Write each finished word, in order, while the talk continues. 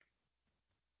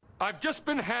I've just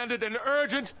been handed an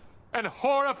urgent and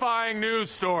horrifying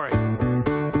news story.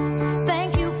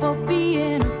 Thank you for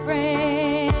being a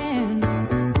friend.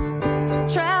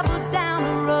 Travel down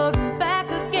the road and back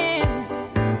again.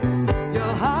 Your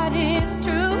heart is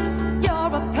true.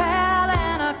 You're a pal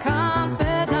and a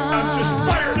confidant. I'm just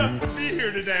fired up to be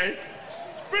here today.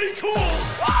 Pretty cool.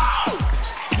 Woo!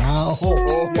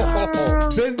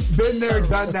 Been there,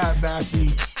 done that,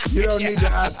 Mackie. You don't need to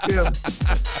ask him.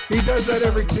 He does that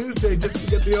every Tuesday just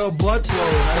to get the old blood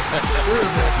flowing. I'm sure of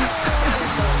it.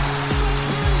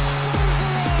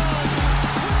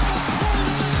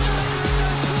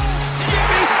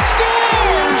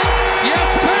 Scores! Yes,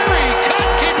 Perry, cut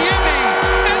Kanyemi,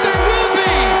 and there will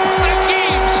be a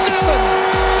Game 7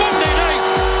 Monday night.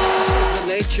 What's the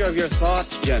nature of your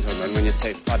thoughts, gentlemen, when you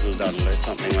say fuddle-duddle or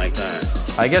something like that?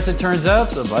 I guess it turns out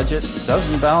the budget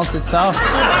doesn't balance itself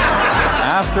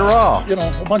after all. You know,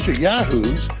 a bunch of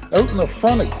yahoos out in the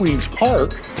front of Queen's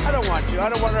Park. I don't want to. I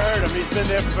don't want to hurt him. He's been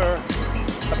there for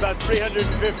about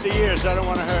 350 years. I don't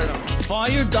want to hurt him.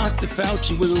 Fire Dr.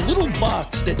 Fauci with a little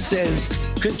box that says,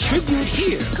 contribute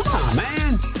here. Come on,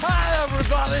 man. Hi,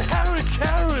 everybody. Harry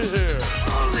Carey here.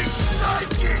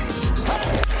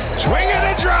 Swing it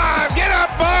and drive. Get up,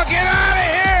 ball. Get out of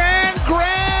here. And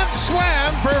grand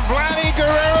slam for Vladdy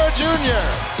Guerrero Jr.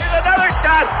 Here's another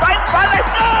shot. Right by the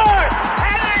sword.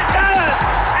 And he's done.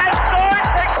 And sword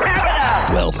to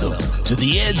Canada. Welcome to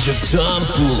the edge of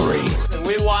tomfoolery.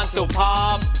 We want to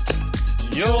pump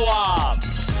you up.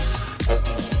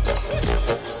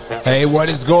 Hey, what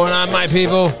is going on, my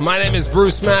people? My name is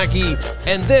Bruce Mackey,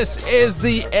 and this is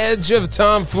the Edge of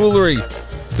Tomfoolery.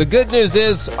 The good news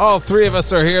is all three of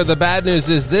us are here. The bad news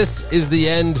is this is the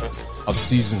end of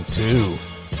Season 2.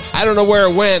 I don't know where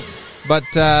it went, but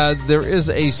there is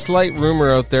a slight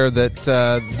rumor out there that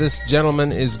this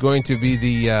gentleman is going to be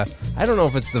the, I don't know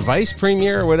if it's the vice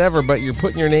premier or whatever, but you're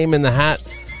putting your name in the hat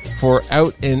for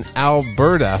out in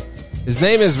Alberta. His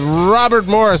name is Robert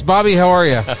Morris. Bobby, how are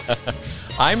you?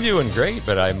 I'm doing great,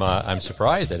 but I'm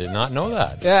surprised. I did not know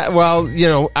that. Yeah, well, you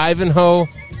know, Ivanhoe,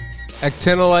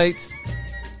 Actinolite,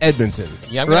 Edmonton.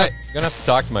 Yeah, I'm right? gonna have to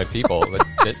talk to my people.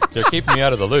 They're keeping me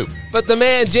out of the loop. But the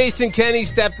man, Jason Kenney,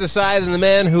 stepped aside, and the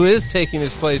man who is taking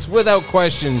his place, without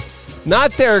question,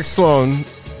 not Derek Sloan,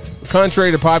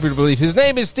 contrary to popular belief, his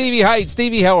name is Stevie Height.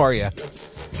 Stevie, how are you?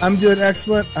 I'm doing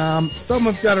excellent.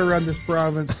 Someone's got to run this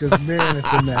province because, man,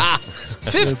 it's a mess.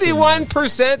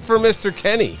 51% for Mr.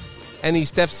 Kenney, and he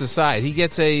steps aside. He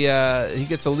gets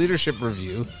a leadership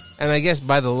review. And I guess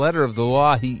by the letter of the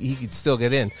law, he could still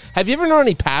get in. Have you ever known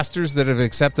any pastors that have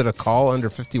accepted a call under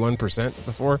 51%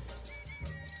 before?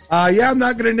 Yeah, I'm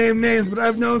not going to name names, but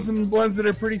I've known some ones that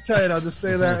are pretty tight. I'll just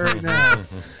say that right now.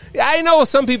 Yeah, I know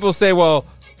some people say, well,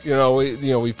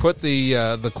 we put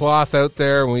the cloth out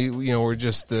there, and we're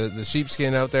just the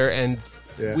sheepskin out there, and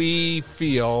we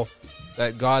feel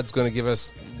that God's going to give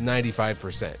us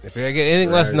 95%. If I get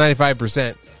anything less than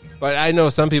 95%, but I know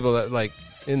some people that like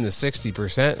in the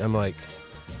 60%. I'm like,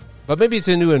 but maybe it's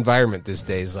a new environment these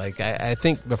days. Like I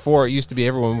think before it used to be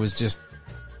everyone was just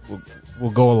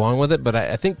will go along with it, but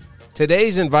I think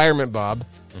today's environment, Bob.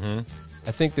 Mm-hmm.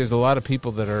 I think there's a lot of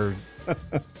people that are.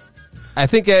 I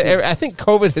think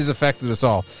COVID has affected us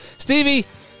all. Stevie,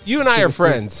 you and I are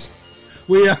friends.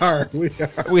 We are.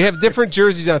 We have different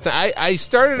jerseys on. I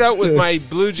started out with my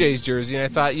Blue Jays jersey, and I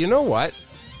thought, you know what,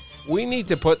 we need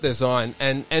to put this on.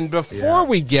 And before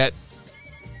we get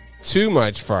too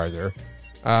much farther,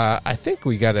 I think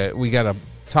we gotta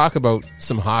talk about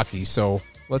some hockey. So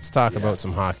let's talk about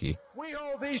some hockey. We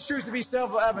hold these truths to be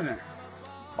self-evident.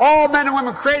 All men and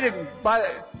women created by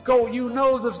you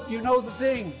know the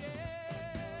thing.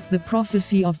 The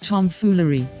prophecy of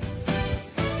tomfoolery.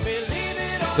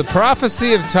 The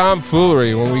prophecy of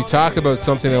tomfoolery, when we talk about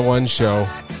something on one show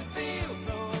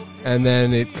and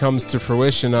then it comes to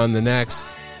fruition on the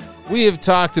next. We have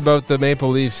talked about the Maple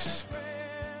Leafs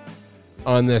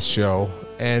on this show.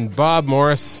 And Bob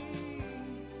Morris,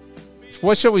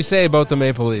 what shall we say about the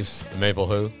Maple Leafs? The Maple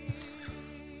who?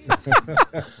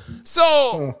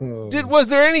 So, was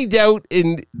there any doubt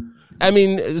in... I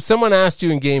mean, someone asked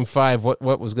you in Game 5 what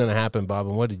was going to happen, Bob,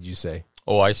 and what did you say?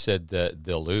 Oh, I said that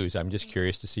they'll lose. I'm just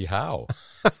curious to see how.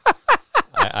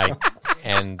 I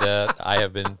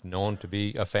have been known to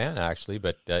be a fan, actually,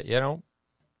 but,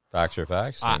 facts are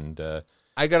facts.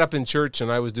 I got up in church,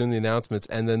 and I was doing the announcements,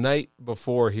 and the night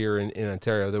before here in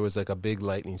Ontario, there was like a big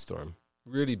lightning storm.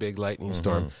 Really big lightning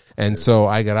storm. And so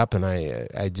I got up and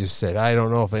I just said, I don't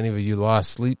know if any of you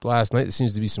lost sleep last night. There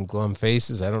seems to be some glum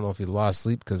faces. I don't know if you lost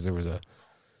sleep because there was a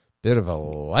bit of a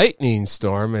lightning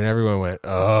storm, and everyone went,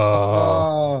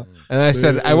 oh. And I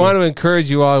said, I want to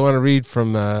encourage you all. I want to read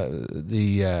from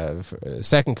the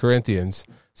 2 Corinthians.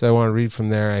 So I want to read from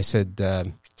there. I said,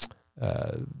 the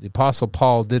Apostle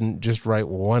Paul didn't just write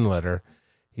one letter.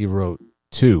 He wrote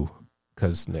 2,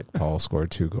 because Nick Paul scored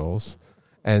 2 goals.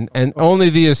 And only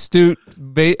the astute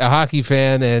hockey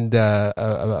fan and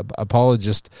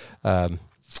apologist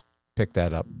pick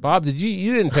that up. Bob,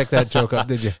 you didn't pick that joke up,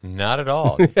 did you? Not at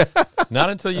all. Not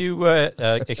until you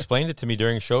explained it to me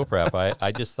during show prep.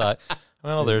 I just thought,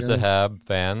 well, there's a Hab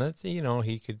fan that's,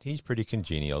 he's pretty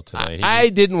congenial tonight. I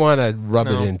didn't want to rub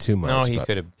it in too much. No,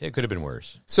 it could have been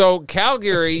worse. So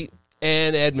Calgary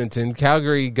and Edmonton.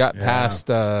 Calgary got past,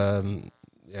 and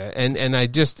I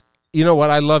just, you know what?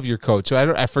 I love your coach.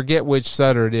 So I forget which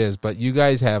Sutter it is, but you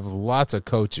guys have lots of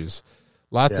coaches.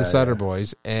 Lots of Sutter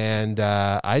boys, and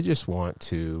I just want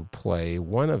to play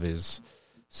one of his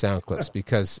sound clips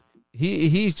because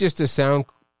he's just a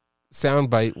sound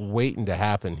bite waiting to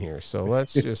happen here. So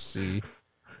let's just see.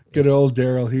 Good old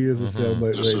Daryl, he is a sound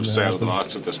bite. Just stay out of the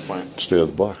box at this point. Stay out of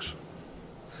the box.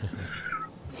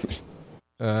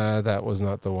 That was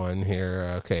not the one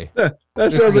here. Okay. That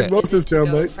sounds like most of his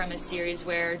sound bites. From a series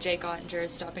where Jake Ottinger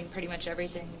is stopping pretty much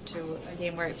everything to a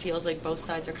game where it feels like both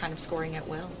sides are kind of scoring at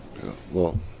will. Yeah,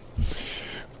 well,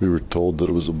 we were told that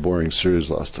it was a boring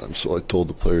series last time, so I told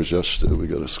the players yesterday we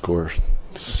got to score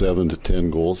 7 to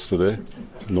 10 goals today,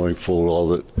 knowing full well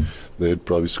that they'd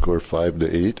probably score 5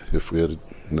 to 8 if we had,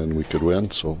 and then we could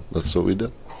win. So that's what we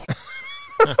did.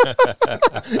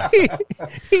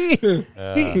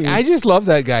 I just love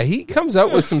that guy. He comes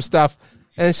out with some stuff,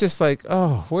 and it's just like,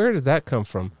 oh, where did that come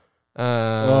from?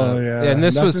 And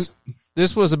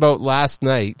this was about last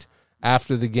night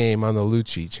after the game on the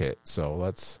Lucic hit. So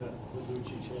let's.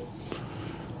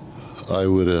 I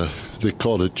would. They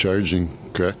called it charging,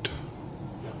 correct?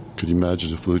 Could you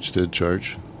imagine if Lucic did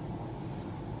charge?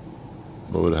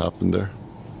 What would have happened there?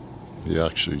 He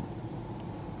actually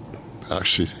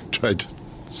tried to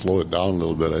slow it down a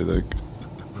little bit, I think.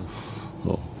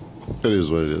 Well, it is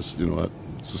what it is. You know what?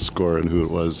 It's the score and who it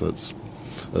was. That's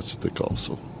what they call.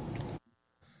 So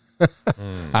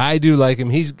I do like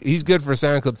him. He's good for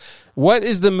sound clip. What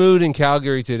is the mood in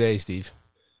Calgary today, Steve?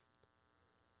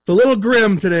 It's a little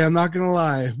grim today. I'm not gonna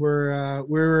lie.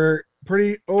 We're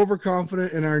pretty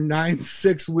overconfident in our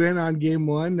 9-6 win on game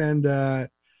 1, and I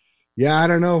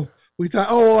don't know. We thought,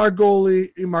 our goalie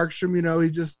Markstrom,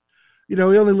 he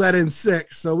only let in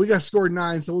 6, so we got scored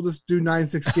 9, so we'll just do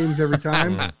 9-6 games every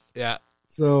time. Yeah.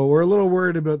 So we're a little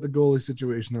worried about the goalie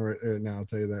situation right now. I'll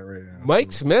tell you that right now.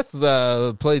 Mike Smith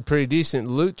played pretty decent.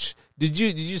 Luch, did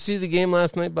you see the game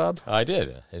last night, Bob? I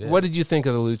did. What did you think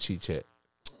of the Lucic hit?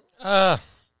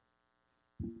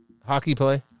 Hockey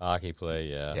play? Hockey play,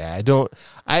 yeah. Yeah,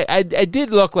 I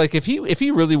did look like if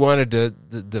he really wanted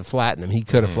to flatten him, he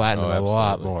could have flattened him a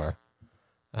lot more.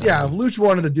 Yeah, if Luch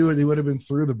wanted to do it, he would have been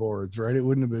through the boards, right? It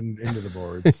wouldn't have been into the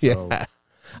boards. So.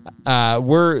 Yeah.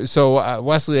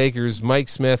 Wesley Acres, Mike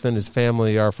Smith and his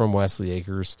family are from Wesley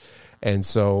Acres. And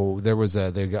so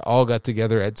they all got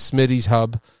together at Smitty's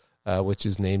Hub, which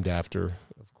is named after,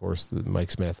 of course,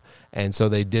 Mike Smith. And so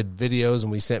they did videos,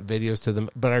 and we sent videos to them.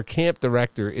 But our camp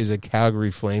director is a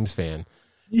Calgary Flames fan.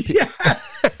 Yeah.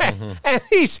 And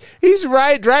he's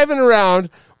driving around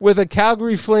with a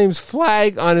Calgary Flames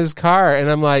flag on his car,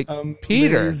 and I'm like,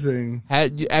 Peter, I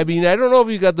don't know if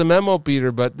you got the memo,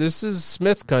 Peter, but this is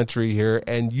Smith country here,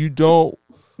 and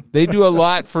they do a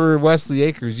lot for Wesley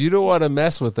Acres. You don't want to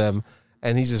mess with them.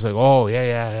 And he's just like, oh,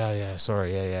 yeah,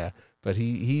 sorry, yeah. But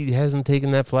he hasn't taken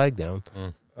that flag down.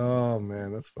 Oh,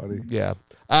 man, that's funny. Yeah.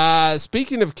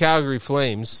 Speaking of Calgary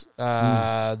Flames,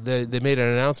 they made an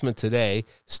announcement today.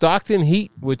 Stockton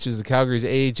Heat, which is the Calgary's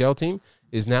AHL team,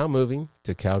 is now moving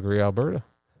to Calgary, Alberta.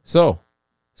 So,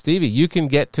 Stevie, you can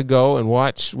get to go and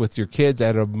watch with your kids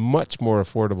at a much more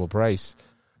affordable price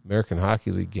American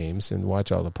Hockey League games and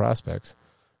watch all the prospects.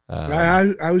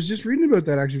 I was just reading about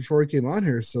that actually before we came on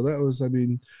here. So that was,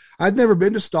 I'd never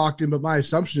been to Stockton, but my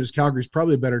assumption is Calgary's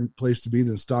probably a better place to be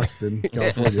than Stockton,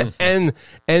 California. and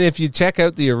if you check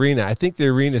out the arena, I think the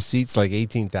arena seats like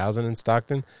 18,000 in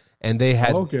Stockton, and they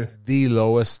had the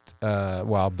lowest,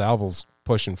 Belleville's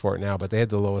pushing for it now, but they had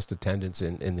the lowest attendance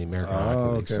in the American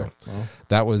Hockey League. So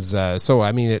that was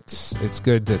it's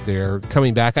good that they're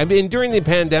coming back. During the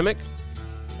pandemic,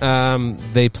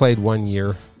 they played 1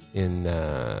 year in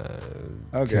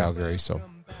Calgary. So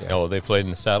they played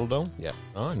in the Saddle Dome? Yeah.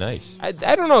 Oh, nice. I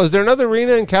don't know. Is there another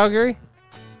arena in Calgary?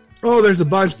 Oh, there's a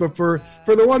bunch, but for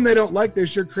the one they don't like, they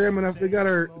sure cramming up. They got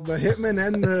the Hitmen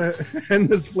and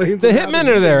the Flames. The Hitmen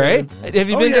are there, right? Have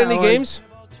you been to any games?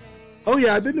 Oh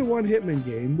yeah, I've been to one Hitman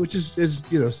game, which is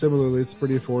similarly, it's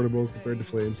pretty affordable compared to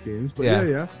Flames games. But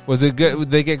yeah. Was it good? Would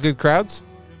they get good crowds?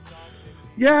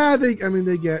 Yeah, they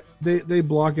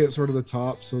block it sort of the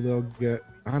top, so they'll get,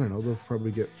 I don't know, they'll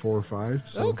probably get 4 or 5.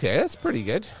 So. Okay, that's pretty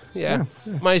good. Yeah.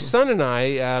 My son and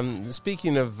I,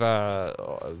 speaking of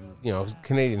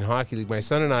Canadian Hockey League, my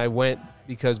son and I went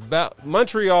because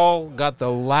Montreal got the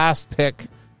last pick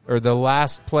or the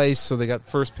last place, so they got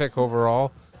first pick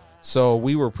overall. So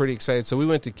we were pretty excited. So we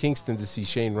went to Kingston to see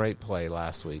Shane Wright play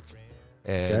last week.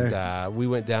 And we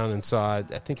went down and saw, I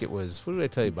think it was, what did I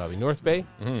tell you, Bobby? North Bay?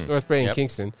 North Bay and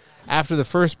Kingston. After the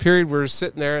first period, we were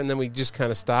sitting there, and then we just kind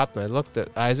of stopped, and I looked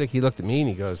at Isaac, he looked at me, and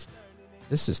he goes,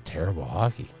 this is terrible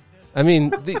hockey. I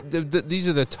mean, these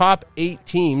are the top 8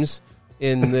 teams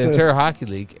in the entire Hockey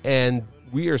League, and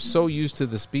we are so used to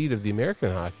the speed of the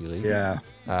American Hockey League. Yeah.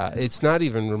 It's not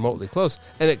even remotely close.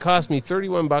 And it cost me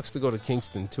 $31 to go to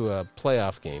Kingston to a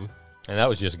playoff game. And that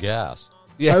was just gas.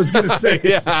 Yeah. I was going to say.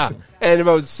 Yeah. And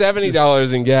about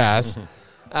 $70 in gas.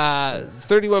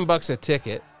 $31 a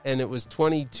ticket, and it was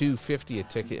 $22.50 a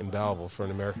ticket in Belleville for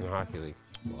an American Hockey League.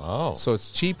 Wow. So it's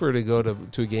cheaper to go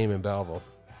to a game in Belleville.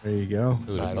 There you go.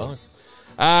 Who would have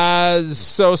thought?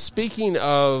 So speaking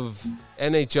of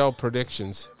NHL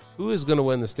predictions, who is going to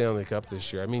win the Stanley Cup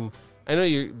this year? I mean, I know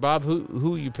you, Bob.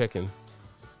 Who are you picking?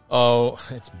 Oh,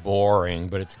 it's boring,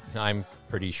 but I'm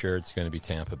pretty sure it's going to be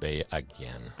Tampa Bay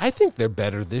again. I think they're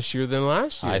better this year than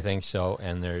last year. I think so,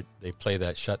 and they play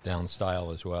that shutdown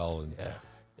style as well. And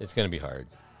it's going to be hard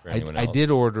for anyone else. I did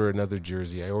order another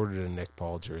jersey. I ordered a Nick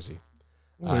Paul jersey.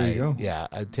 There you go. Yeah,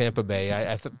 Tampa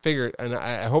Bay. I figured, and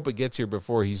I hope it gets here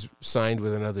before he's signed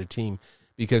with another team,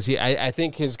 because I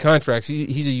think his contracts.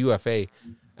 He's a UFA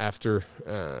after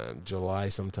July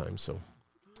sometime, so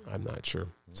I'm not sure.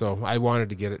 So I wanted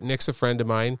to get it. Nick's a friend of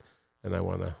mine, and I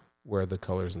want to wear the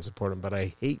colors and support him, but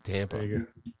I hate Tampa. There you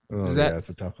go. Oh, that's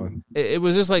a tough one. It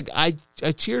was just like I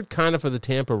cheered kind of for the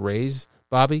Tampa Rays,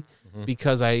 Bobby,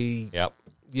 because I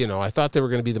thought they were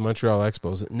going to be the Montreal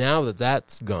Expos. Now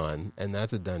that's gone, and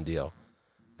that's a done deal.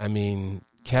 I mean,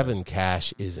 Kevin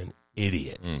Cash is an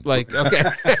idiot. Like, okay.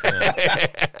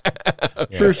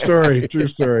 True story.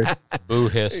 Boo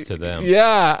hiss to them.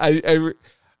 Yeah,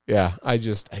 I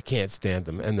can't stand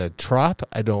them. And the Trop,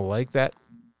 I don't like that.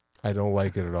 I don't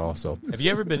like it at all. So, have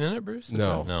you ever been in it, Bruce?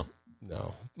 No.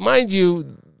 Mind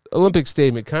you, Olympic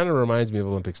Stadium, it kind of reminds me of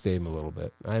Olympic Stadium a little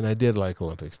bit. And I did like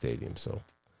Olympic Stadium. So,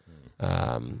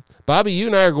 Bobby, you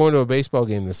and I are going to a baseball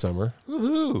game this summer.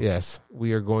 Woohoo! Yes,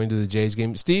 we are going to the Jays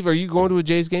game. Steve, are you going to a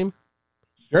Jays game?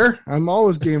 Sure, I'm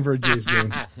always game for a Jays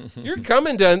game. You're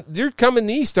coming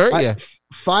east, aren't you?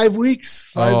 5 weeks.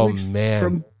 5 weeks man.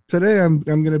 From today, I'm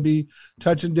going to be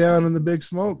touching down in the Big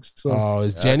Smokes. So.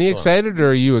 Is Jenny excited,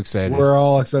 or are you excited? We're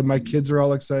all excited. My kids are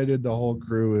all excited. The whole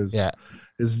crew is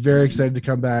very excited to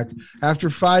come back. After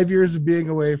 5 years of being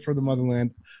away from the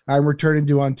motherland, I'm returning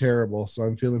to Ontario, so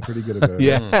I'm feeling pretty good about it.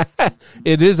 Yeah,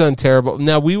 it is Ontario.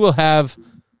 Now we'll have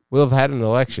had an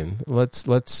election. Let's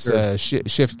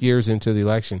shift gears into the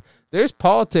election. There's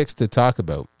politics to talk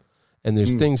about, and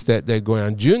there's things that are going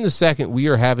on. June the 2nd, we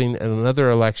are having another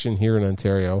election here in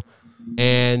Ontario,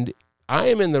 and I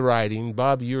am in the riding.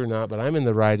 Bob, you're not, but I'm in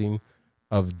the riding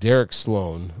of Derek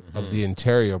Sloan of the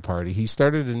Ontario Party. He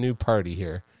started a new party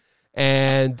here,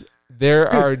 and there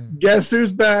are guess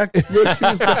who's back? Look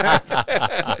who's back.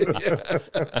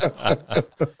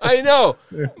 I know.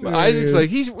 Isaac's like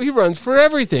he runs for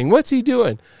everything. What's he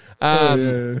doing?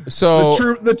 So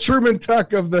the Truman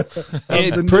Tuck of the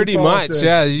pretty much,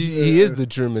 yeah. He is the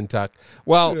Truman Tuck.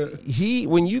 Well,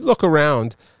 when you look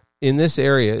around in this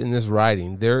area, in this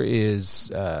riding, there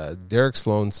is Derek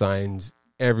Sloan signs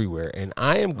everywhere, and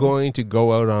I am going to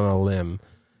go out on a limb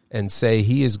and say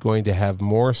he is going to have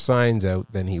more signs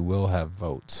out than he will have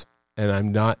votes. And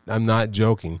I'm not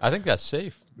joking. I think that's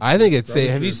safe. I think it's safe.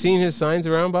 Have you seen his signs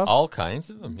around, Bob? All kinds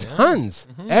of them. Yeah. Tons.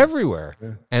 Everywhere.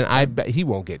 Yeah. And I bet he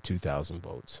won't get 2,000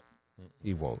 votes.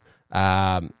 He won't.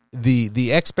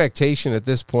 The expectation at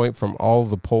this point from all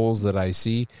the polls that I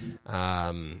see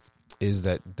is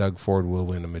that Doug Ford will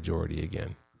win a majority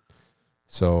again.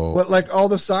 So, but like all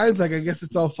the signs, like I guess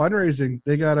it's all fundraising.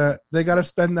 They gotta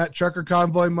spend that trucker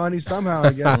convoy money somehow.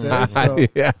 I guess. So.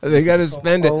 Yeah, they gotta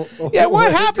spend it.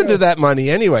 What happened to that money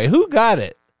anyway? Who got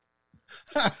it?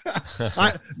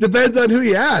 Depends on who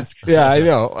you ask. Yeah, I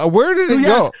know. Where did it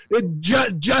go?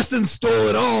 Justin stole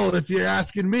it all. If you're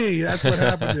asking me, that's what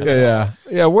happened.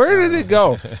 Yeah. Where did it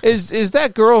go? Is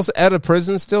that girl out of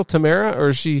prison still, Tamara, or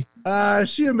is she?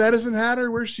 She a Medicine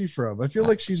Hatter? Where's she from? I feel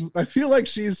like she's. I was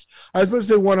supposed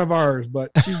to say one of ours,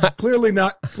 but she's clearly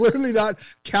not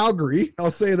Calgary.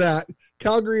 I'll say that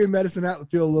Calgary and Medicine Hat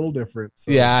feel a little different.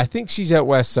 So. Yeah, I think she's out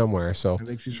west somewhere. So I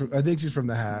think she's from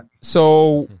the Hat.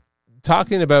 So,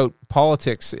 talking about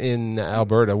politics in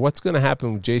Alberta, what's going to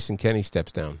happen when Jason Kenney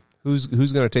steps down? Who's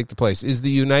going to take the place? Is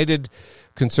the United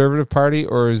Conservative Party,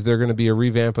 or is there going to be a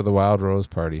revamp of the Wild Rose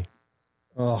Party?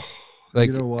 Oh,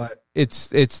 like, you know what?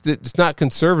 It's not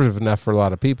conservative enough for a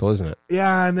lot of people, isn't it?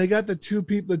 Yeah, and they got the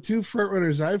two front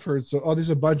runners I've heard. So, there's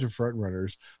a bunch of front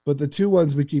runners, but the two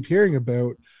ones we keep hearing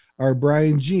about are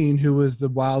Brian Jean, who was the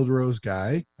Wild Rose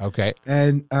guy, okay,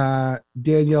 and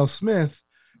Danielle Smith,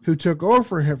 who took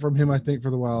over from him, I think,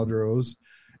 for the Wild Rose,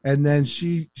 and then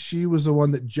she was the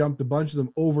one that jumped a bunch of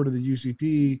them over to the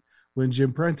UCP when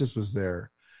Jim Prentice was there.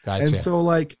 Gotcha. And so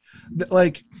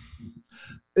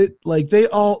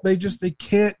they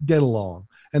can't get along,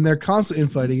 and they're constantly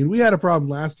infighting. And we had a problem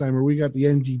last time where we got the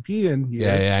NDP in here.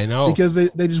 Yeah, I know, because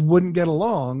they just wouldn't get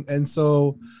along, and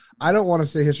so I don't want to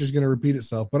say history's going to repeat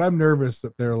itself, but I'm nervous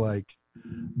that they're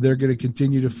going to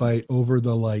continue to fight over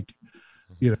the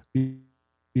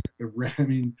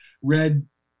red,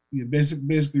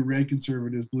 basically red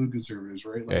conservatives, blue conservatives,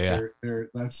 right? They're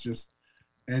that's just,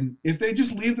 and if they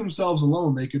just leave themselves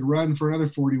alone, they could run for another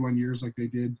 41 years like they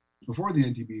did before the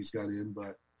NTBs got in.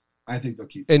 But I think they'll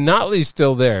keep. And Notley's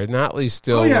still there. Notley's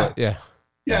still. Oh, yeah.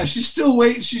 Yeah. She's still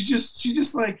waiting. She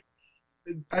just like.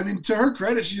 I mean, to her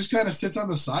credit, she just kind of sits on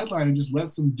the sideline and just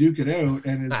lets them duke it out,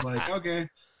 and is like, okay,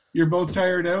 you're both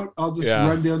tired out. I'll just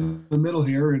run down the middle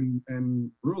here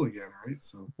and rule again, right?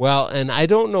 So well, and I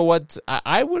don't know what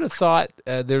I would have thought.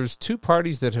 There's two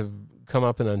parties that have come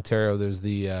up in Ontario. There's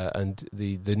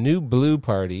the New Blue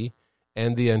Party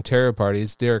and the Ontario Party.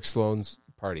 It's Derek Sloan's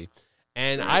party,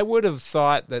 and I would have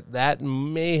thought that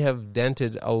may have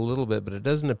dented a little bit, but it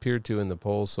doesn't appear to in the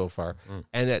polls so far.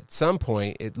 And at some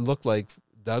point, it looked like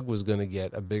Doug was going to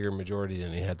get a bigger majority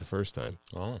than he had the first time.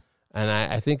 Oh. And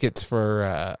I think it's for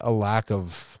a lack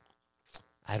of,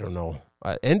 I don't know.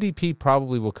 NDP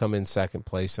probably will come in second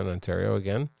place in Ontario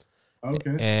again.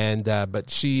 Okay. And but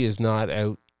she is not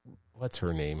out. What's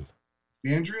her name?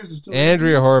 Andrea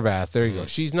Horvath. There you go.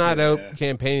 She's not out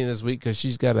campaigning this week because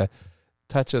she's got a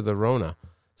touch of the Rona.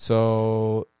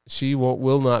 So she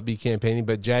will not be campaigning,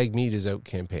 but Jagmeet is out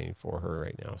campaigning for her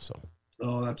right now. So.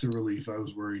 Oh, that's a relief. I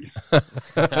was worried.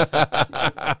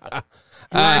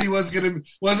 He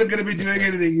wasn't gonna be doing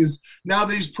anything. Now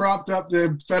that he's propped up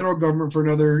the federal government for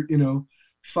another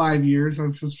 5 years, I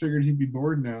just figured he'd be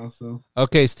bored now. So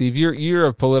okay, Steve, you're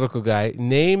a political guy.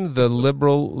 Name the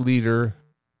Liberal leader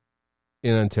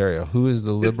in Ontario. Who is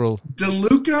the Liberal?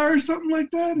 DeLuca or something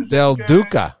like that. Del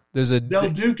Duca. There's a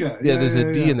Del Duca. Yeah, there's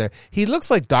a D in there. He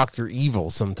looks like Dr. Evil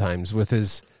sometimes with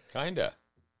his kinda.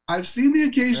 I've seen the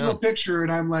occasional picture,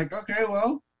 and I'm like, okay,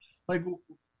 well, like.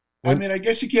 I mean, I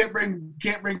guess you can't bring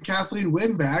Kathleen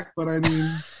Wynne back, but I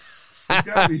mean, there's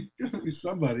gotta be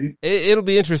somebody. It'll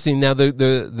be interesting. Now,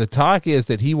 the talk is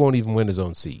that he won't even win his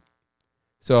own seat.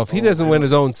 So if he doesn't win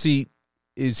his own seat,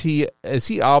 is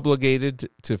he obligated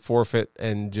to forfeit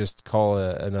and just call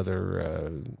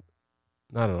another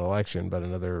not an election, but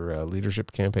another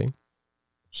leadership campaign?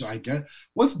 So I guess,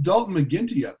 what's Dalton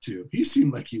McGuinty up to? He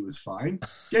seemed like he was fine.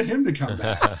 Get him to come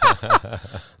back.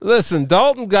 Listen,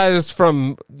 Dalton got us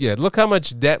from, look how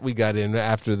much debt we got in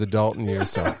after the Dalton years.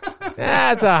 So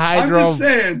that's a hydro. I'm just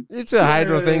saying. It's a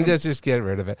hydro thing. Just get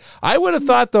rid of it. I would have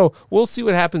thought, though, we'll see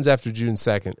what happens after June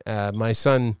 2nd. My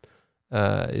son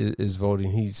is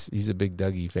voting. He's a big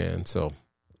Dougie fan. So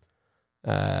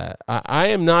I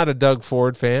am not a Doug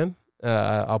Ford fan.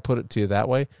 I'll put it to you that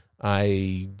way.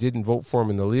 I didn't vote for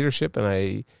him in the leadership,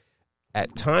 and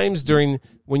at times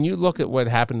when you look at what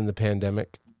happened in the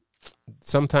pandemic,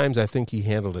 sometimes I think he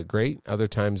handled it great. Other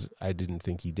times I didn't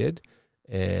think he did,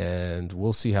 and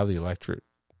we'll see how the electorate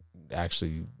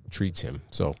actually treats him.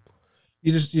 So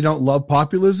you don't love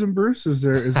populism, Bruce? Is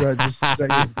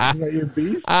that your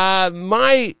beef?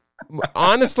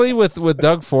 Honestly, with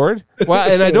Doug Ford,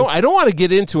 well, and I don't want to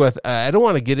get into I don't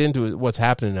want to get into what's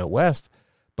happening out west,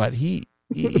 but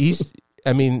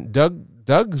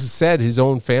Doug said his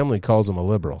own family calls him a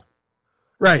liberal.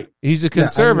 Right. He's a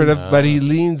conservative, but he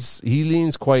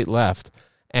leans quite left.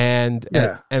 And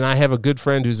I have a good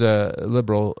friend who's a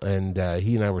liberal, and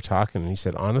he and I were talking, and he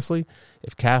said, honestly,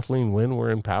 if Kathleen Wynne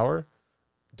were in power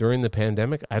during the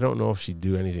pandemic, I don't know if she'd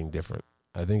do anything different.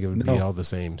 I think it would be all the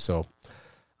same. So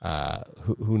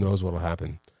who knows what will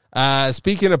happen.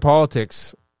 Speaking of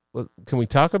politics, can we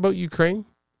talk about Ukraine?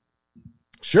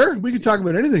 Sure, we can talk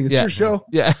about anything. It's your show.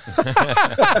 Yeah.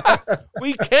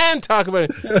 We can talk about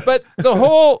it. But the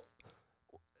whole,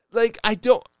 like,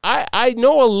 I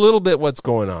know a little bit what's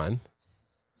going on.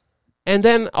 And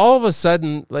then all of a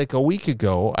sudden, like a week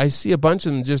ago, I see a bunch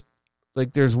of them just,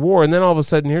 like, there's war. And then all of a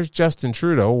sudden, here's Justin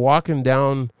Trudeau walking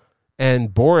down,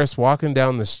 and Boris walking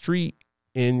down the street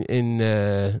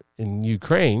in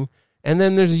Ukraine. And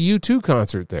then there's a U2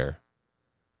 concert there.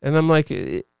 And I'm like,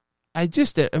 am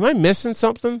I missing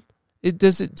something?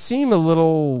 Does it seem a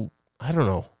little, I don't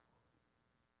know.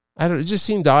 It just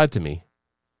seemed odd to me.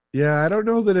 Yeah, I don't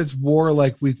know that it's war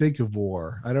like we think of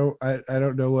war. I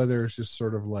don't know whether it's just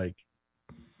sort of like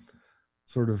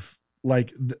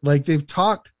they've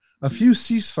talked a few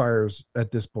ceasefires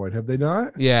at this point, have they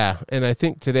not? Yeah, and I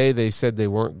think today they said they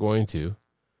weren't going to.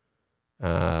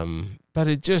 But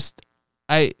it just,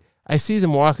 I see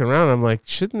them walking around. I'm like,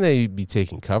 shouldn't they be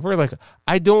taking cover? Like,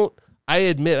 I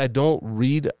admit I don't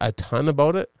read a ton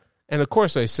about it. And of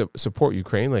course I support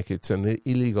Ukraine. Like, it's an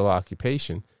illegal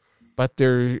occupation, but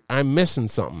I'm missing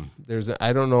something.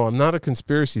 I don't know. I'm not a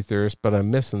conspiracy theorist, but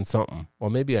I'm missing something. Well,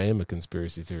 maybe I am a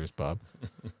conspiracy theorist, Bob.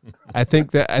 I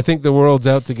think the world's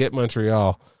out to get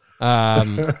Montreal. I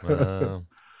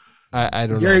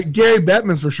don't know. Gary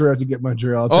Bettman's for sure out to get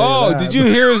Montreal. Did you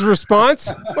hear his response?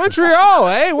 Montreal,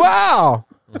 hey, wow.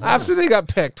 After they got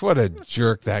picked, what a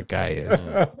jerk that guy is.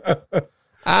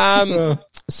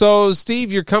 So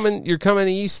Steve, you're coming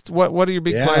east. What are your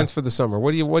big plans for the summer?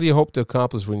 What do you hope to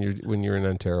accomplish when you're in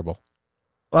Ontario?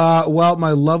 Well,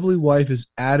 my lovely wife is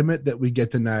adamant that we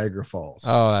get to Niagara Falls.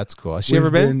 Oh, that's cool. Has she ever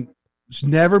been? She's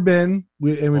never been.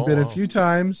 We've been a few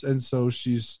times, and so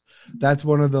that's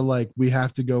one of the, like, we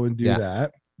have to go and do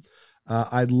that.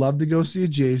 I'd love to go see a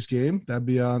Jays game. That'd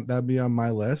be on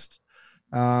my list.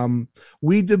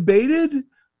 We debated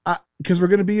because we're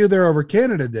going to be there over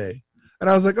Canada Day. And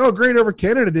I was like, oh, great, over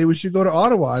Canada Day, we should go to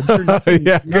Ottawa. I'm sure nothing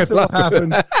will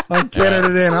happen on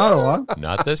Canada Day in Ottawa.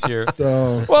 Not this year.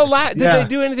 So, well, did they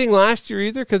do anything last year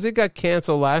either? Because it got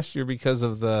canceled last year because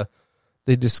of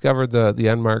they discovered the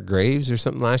unmarked graves or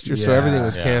something last year, so everything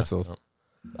was canceled.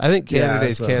 I think Canada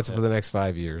Day is canceled for the next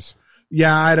 5 years.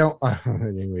 Yeah,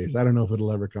 anyways, I don't know if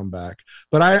it'll ever come back.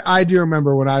 But I do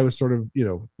remember when I was sort of,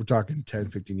 we're talking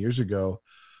 10, 15 years ago,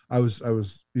 I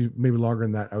was maybe longer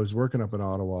than that. I was working up in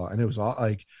Ottawa, and it was all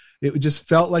like, it just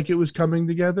felt like it was coming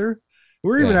together. We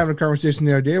were even having a conversation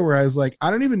the other day where I was like,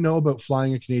 I don't even know about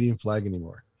flying a Canadian flag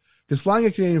anymore, because flying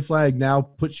a Canadian flag now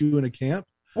puts you in a camp.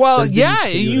 Well, yeah,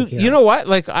 you know what?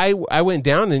 Like, I went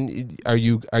down, and are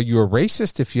you a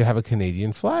racist if you have a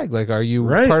Canadian flag? Like, are you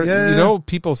part of,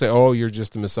 people say, oh, you're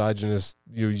just a misogynist,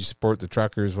 you support the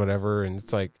truckers, whatever, and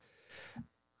it's like,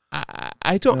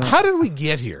 I don't. How did we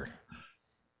get here?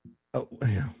 Oh,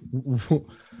 yeah.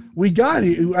 We got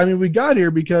here. I mean, we got here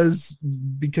because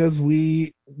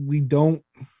we don't,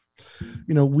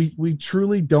 we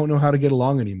truly don't know how to get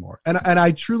along anymore. And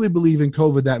I truly believe in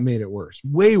COVID that made it worse,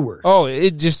 way worse. Oh,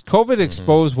 COVID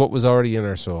exposed what was already in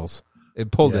our souls.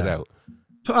 It pulled it out.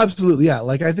 So absolutely, yeah.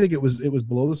 Like, I think it was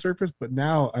below the surface, but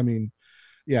now, I mean,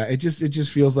 yeah, it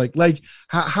just feels like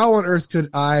how on earth could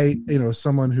I,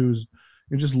 someone who's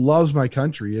just loves my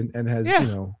country and has,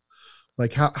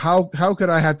 like, how could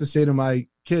I have to say to my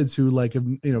kids who, like, have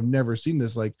never seen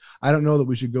this, like, I don't know that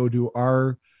we should go to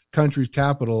our country's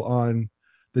capital on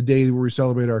the day where we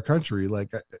celebrate our country,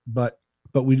 like, but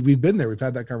we've been there, we've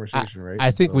had that conversation, right?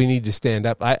 I think we need to stand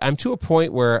up. I'm to a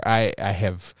point where I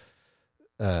have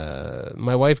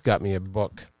my wife got me a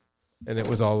book, and it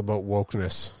was all about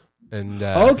wokeness, and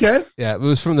okay, yeah, it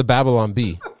was from the Babylon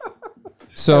Bee.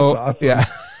 So awesome. Yeah,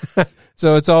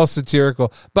 so it's all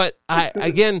satirical, but I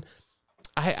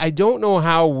don't know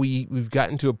how we've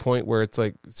gotten to a point where it's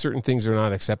like certain things are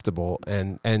not acceptable,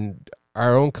 and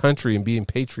our own country and being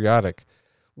patriotic,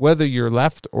 whether you're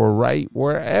left or right,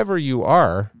 wherever you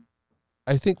are,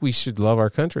 I think we should love our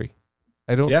country.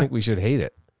 I don't think we should hate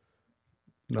it.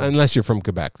 No. Unless you're from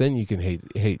Quebec, then you can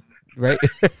hate, right?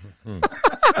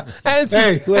 and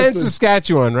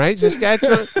Saskatchewan, right?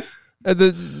 Saskatchewan.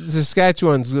 The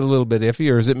Saskatchewan's a little bit iffy,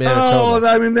 or is it Manitoba? Oh,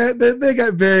 I mean, they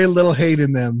got very little hate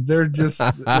in them. They're just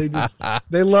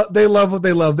they love what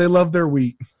they love. They love their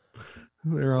wheat.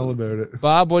 They're all about it.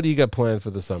 Bob, what do you got planned for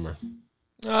the summer?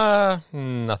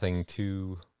 Nothing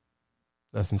too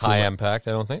high impact,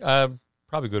 I don't think.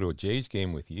 Probably go to a Jays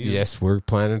game with you. Yes, we're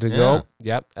planning to go.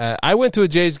 Yep. I went to a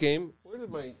Jays game. Where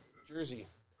did my jersey?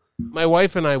 My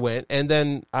wife and I went, and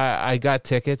then I got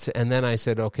tickets, and then I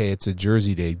said, okay, it's a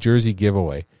Jersey Day, Jersey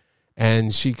giveaway.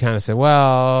 And she kind of said,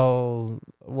 well,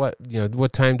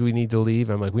 what time do we need to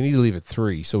leave? I'm like, we need to leave at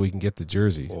 3 so we can get the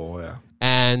jerseys. Oh, yeah.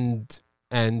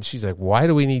 And she's like, why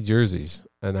do we need jerseys?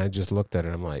 And I just looked at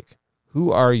her. I'm like,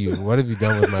 who are you? And what have you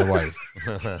done with my wife?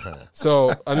 So,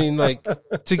 I mean, like,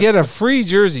 to get a free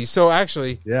jersey. So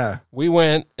actually, we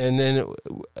went, and then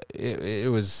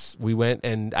we went,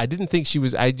 and I didn't think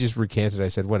I just recanted. I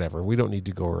said, whatever, we don't need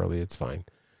to go early. It's fine.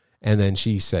 And then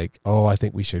she's like, oh, I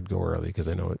think we should go early because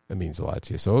I know it means a lot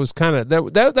to you. So it was kind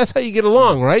of, that's how you get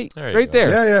along, right? Right there.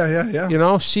 Yeah. You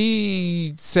know,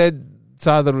 she saw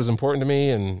that it was important to me,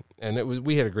 and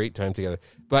we had a great time together.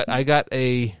 But I got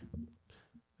the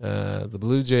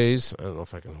Blue Jays, I don't know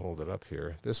if I can hold it up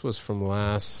here. This was from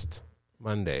last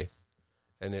Monday,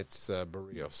 and it's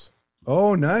Barrios.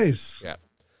 Oh, nice. Yeah.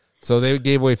 So they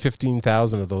gave away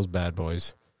 15,000 of those bad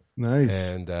boys. Nice.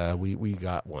 And we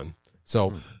got one.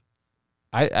 So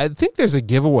I think there's a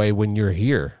giveaway when you're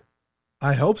here.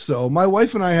 I hope so. My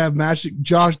wife and I have matched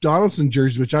Josh Donaldson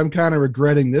jerseys, which I'm kind of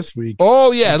regretting this week.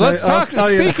 Oh, yeah. Let's talk.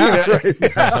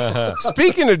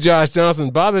 Speaking of Josh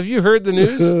Donaldson, Bob, have you heard the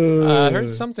news? I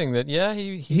heard something that,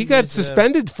 he got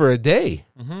suspended for a day.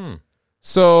 Mm-hmm.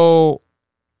 So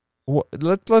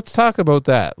let's talk about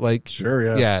that. Like, sure,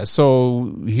 yeah. Yeah.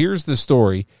 So here's the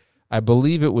story. I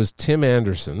believe it was Tim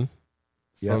Anderson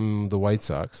from the White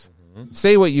Sox. Mm-hmm.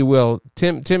 Say what you will.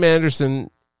 Tim Anderson,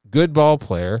 good ball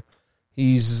player.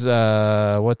 He's,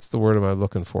 what's the word am I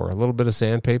looking for? A little bit of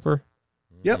sandpaper?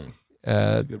 Yep.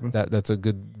 That's a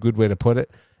good way to put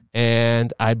it.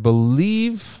 And I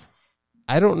believe,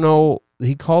 I don't know,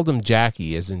 he called him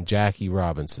Jackie, as in Jackie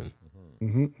Robinson.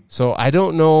 Mm-hmm. So I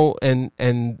don't know,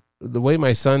 and the way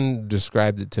my son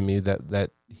described it to me,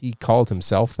 that he called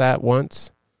himself that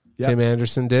once, Tim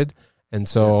Anderson did. And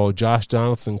so Josh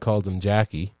Donaldson called him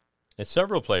Jackie. And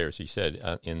several players, he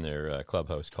said, in their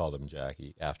clubhouse called him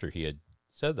Jackie after he had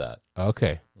said that.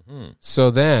 Okay. Mm-hmm.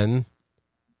 So then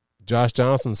Josh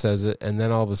Donaldson says it, and then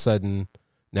all of a sudden,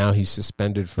 now he's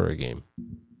suspended for a game.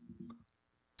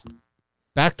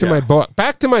 Back to my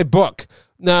book.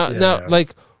 Now,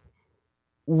 like,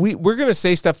 we're going to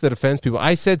say stuff that offends people.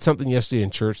 I said something yesterday in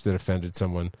church that offended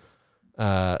someone.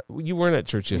 You weren't at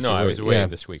church yesterday. No, I was away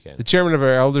this weekend. The chairman of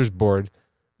our elders board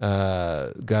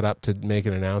got up to make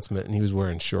an announcement, and he was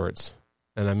wearing shorts.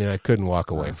 And I mean, I couldn't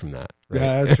walk away from that. Right?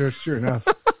 Yeah, that's true enough.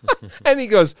 And he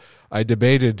goes, I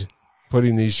debated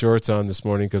putting these shorts on this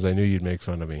morning because I knew you'd make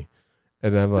fun of me.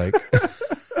 And I'm like,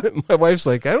 my wife's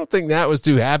like, I don't think Nat was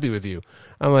too happy with you.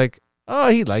 I'm like, oh,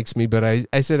 he likes me. But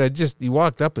I said, he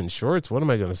walked up in shorts. What am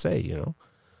I going to say, you know?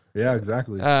 Yeah,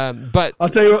 exactly. But I'll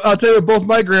tell you what both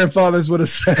my grandfathers would have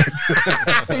said.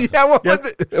 What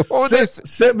would they say?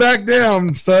 Sit back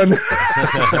down, son.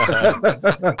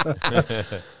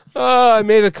 I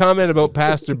made a comment about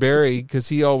Pastor Barry because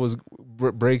he always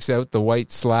breaks out the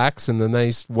white slacks and the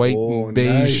nice white and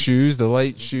beige shoes, the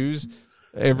light shoes,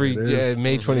 every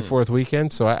May 24th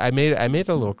weekend. So I made a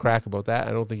little crack about that.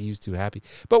 I don't think he was too happy.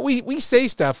 But we say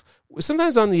stuff.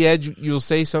 Sometimes on the edge, you'll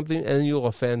say something and you'll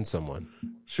offend someone.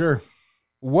 Sure.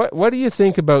 What do you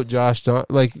think about Josh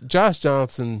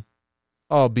Johnson,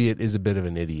 albeit is a bit of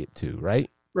an idiot too, right?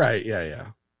 Right,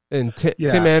 yeah. And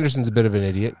Tim Anderson's a bit of an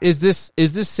idiot. Is this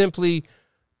simply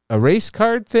a race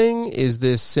card thing? Is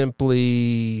this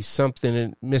simply something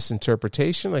in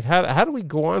misinterpretation? Like how do we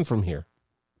go on from here?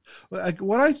 Like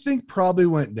what I think probably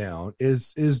went down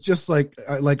is just like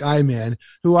I-Man,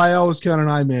 who I always count on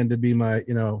I-Man to be my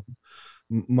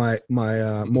my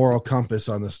moral compass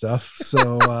on the stuff.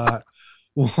 So I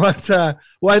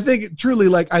think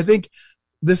truly, I think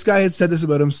this guy had said this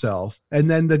about himself, and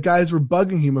then the guys were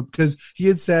bugging him because he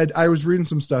had said, I was reading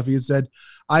some stuff. He had said,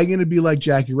 I'm going to be like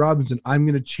Jackie Robinson. I'm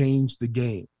going to change the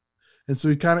game. And so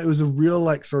it was a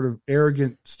real sort of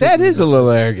arrogant statement. That is a little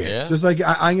arrogant. Yeah. Just like,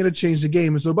 I'm going to change the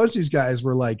game. And so a bunch of these guys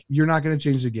were like, you're not going to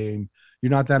change the game.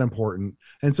 You're not that important.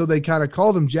 And so they kind of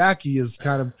called him Jackie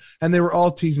and they were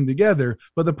all teasing together.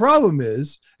 But the problem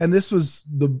is, and this was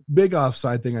the big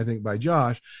offside thing, I think, by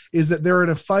Josh, is that they're in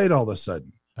a fight all of a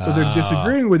sudden. So they're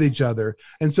disagreeing with each other.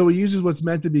 And so he uses what's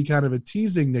meant to be kind of a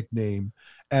teasing nickname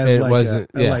as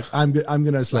I'm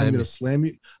going to slam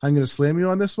you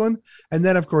on this one. And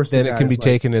then of course, then it can be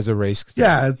taken as a race thing.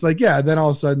 Yeah. It's then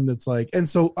all of a sudden it's and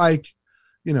so it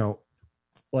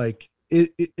is,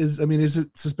 is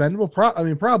it suspendable?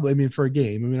 Probably, for a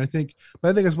game. I think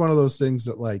it's one of those things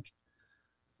that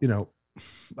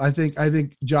I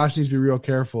think Josh needs to be real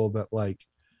careful that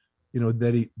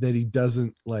that he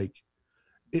doesn't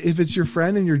if it's your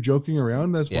friend and you're joking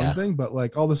around, that's one thing, but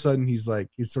all of a sudden he's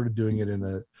sort of doing it in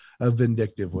a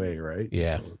vindictive way. Right.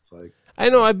 Yeah. So it's I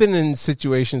know I've been in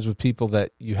situations with people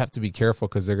that you have to be careful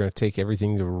because they're going to take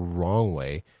everything the wrong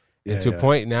way. And to a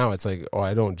point now, it's like,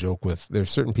 I don't joke with. There's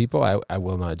certain people I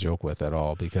will not joke with at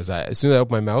all because as soon as I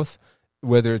open my mouth,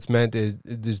 whether it's meant,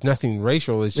 there's nothing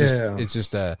racial. It's just it's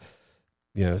just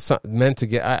meant to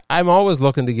get. I'm always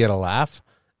looking to get a laugh,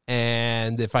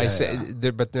 and if I say,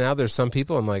 but now there's some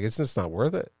people I'm like, it's just not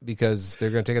worth it because they're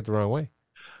going to take it the wrong way.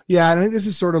 Yeah, and I think this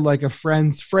is sort of like a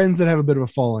friends that have a bit of a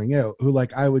falling out, who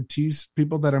like I would tease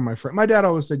people that are my friend. My dad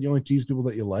always said you only tease people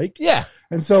that you like. Yeah.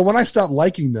 And so when I stopped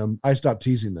liking them, I stopped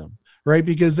teasing them, right?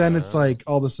 Because then it's like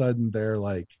all of a sudden they're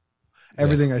like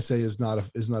everything I say is not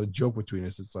a joke between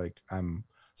us. It's like I'm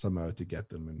somehow out to get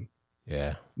them, and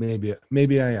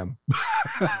maybe I am.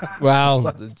 Well,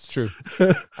 it's true.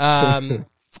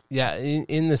 Yeah,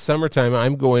 in the summertime,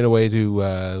 I'm going away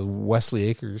to Wesley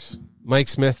Acres. Mike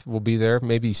Smith will be there.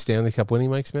 Maybe Stanley Cup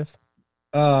winning Mike Smith.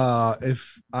 I'll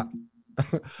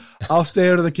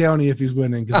stay out of the county if he's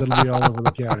winning because it'll be all over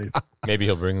the county. Maybe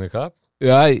he'll bring the cup.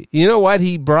 Yeah, you know what?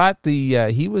 He brought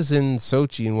the. He was in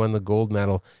Sochi and won the gold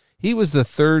medal. He was the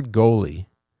third goalie,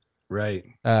 right?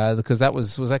 Because that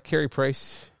was that Carey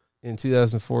Price in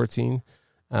 2014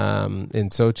 in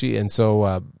Sochi, and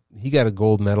so. He got a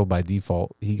gold medal by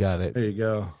default. He got it. There you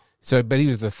go. So, but he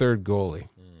was the third goalie.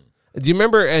 Do you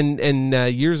remember? And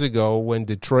years ago when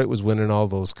Detroit was winning all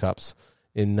those cups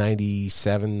in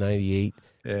 97, 98,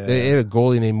 they had a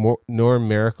goalie named Norm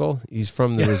Miracle. He's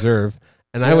from the reserve.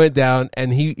 And I went down,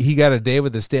 and he got a day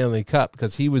with the Stanley Cup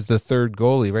because he was the third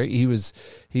goalie, right? He was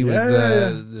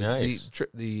Nice.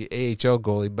 the AHL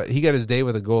goalie, but he got his day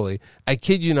with a goalie. I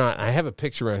kid you not. I have a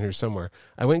picture around here somewhere.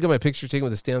 I went and got my picture taken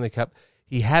with the Stanley Cup.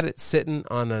 He had it sitting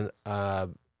on a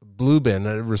blue bin,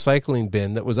 a recycling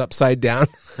bin that was upside down.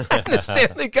 The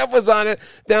Stanley Cup was on it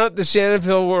down at the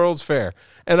Shannonville World's Fair.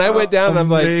 And I went down and I'm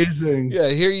like, yeah,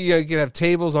 here you can have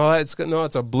tables, all that. It's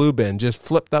a blue bin, just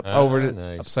flipped up over it,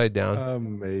 upside down.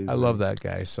 Amazing. I love that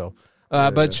guy. So,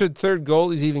 but should third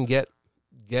goalies even get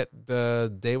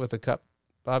the day with the cup,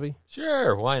 Bobby?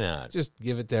 Sure, why not? Just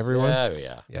give it to everyone.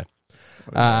 Yeah.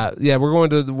 We're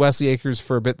going to the Wesley Acres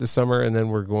for a bit this summer, and then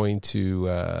we're going to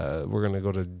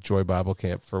go to Joy Bible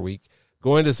Camp for a week.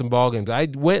 Going to some ball games. I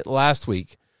went last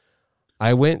week.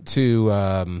 I went to.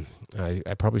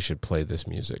 I probably should play this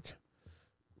music.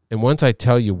 And once I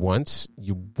tell you once,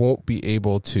 you won't be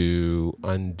able to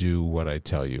undo what I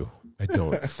tell you. I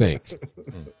don't think.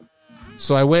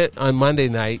 So I went on Monday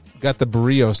night, got the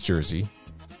Barrios jersey.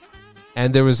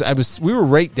 And we were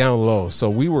right down low, so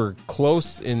we were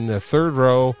close in the third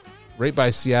row, right by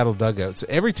Seattle dugout. So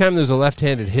every time there's a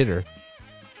left-handed hitter,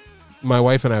 my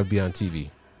wife and I would be on TV.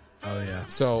 Oh yeah.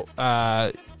 So,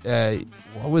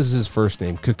 what was his first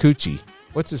name? Kikuchi.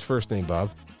 What's his first name, Bob?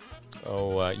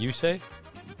 Oh, you say?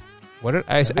 What did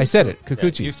I said it?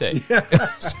 Kikuchi. Yeah, you say.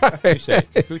 Sorry. You say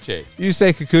Kikuchi. You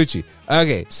say Kikuchi.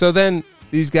 Okay, so then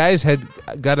these guys had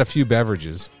got a few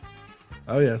beverages.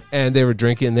 Oh, yes. And they were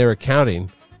drinking, they were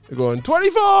counting. They're going,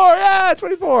 24, yeah,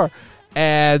 24.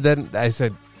 And then I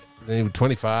said,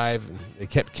 25. And they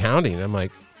kept counting. I'm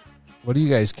like, what are you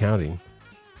guys counting?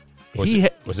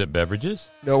 Was it beverages?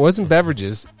 No, it wasn't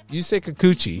beverages. You say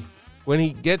Kikuchi. When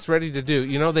he gets ready to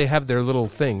do, they have their little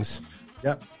things.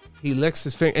 Yep. He licks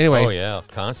his finger. Anyway. Oh, yeah,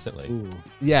 constantly. Ooh.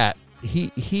 Yeah.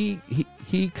 He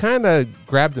kind of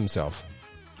grabbed himself.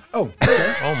 Oh,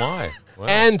 okay. Oh, my. Wow.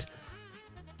 And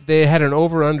they had an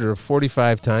over-under of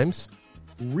 45 times.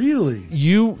 Really?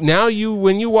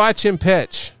 When you watch him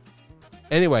pitch,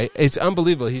 anyway, it's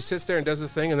unbelievable. He sits there and does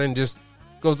his thing and then just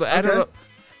goes, I don't know.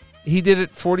 He did it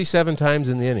 47 times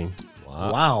in the inning.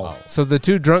 Wow. So the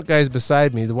two drunk guys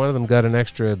beside me, one of them got an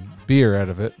extra beer out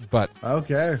of it, but...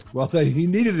 Okay. Well, he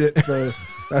needed it, so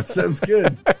that sounds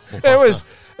good.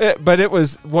 It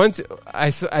was once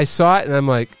I saw it and I'm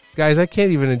like, guys, I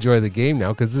can't even enjoy the game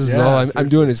now because this is all I'm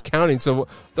doing is counting. So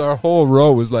our whole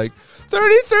row was like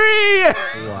 33.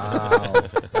 Wow,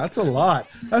 that's a lot.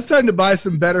 That's time to buy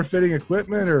some better fitting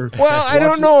equipment, or I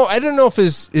don't know. I don't know if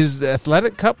his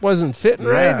athletic cup wasn't fitting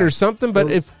right or something. But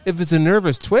if it's a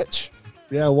nervous twitch,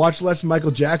 watch less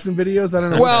Michael Jackson videos. I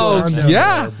don't know. Well, what's going on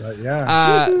down there, but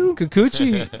yeah.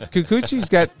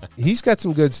 Kikuchi's got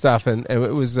some good stuff, and it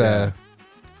was. So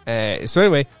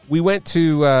anyway, we went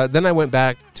to. Then I went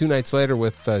back 2 nights later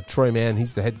with Troy Mann.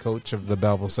 He's the head coach of the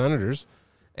Belleville Senators,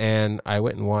 and I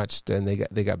went and watched. And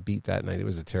they got beat that night. It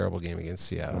was a terrible game against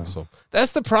Seattle. So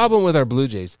that's the problem with our Blue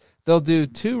Jays. They'll do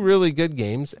 2 really good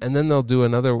games, and then they'll do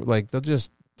another. They'll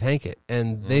just tank it,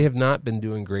 and they have not been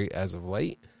doing great as of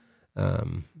late.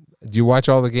 Do you watch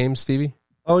all the games, Stevie?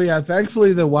 Oh yeah,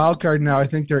 thankfully the wild card now. I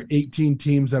think there are 18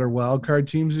 teams that are wild card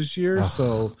teams this year, Oh.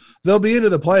 so they'll be into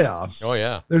the playoffs. Oh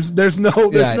yeah, there's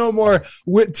no more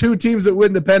two teams that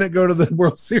win the pennant go to the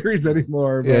World Series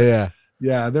anymore. But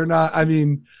yeah, they're not. I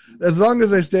mean, as long as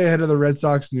they stay ahead of the Red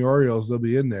Sox and the Orioles, they'll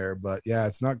be in there. But yeah,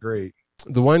 it's not great.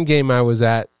 The one game I was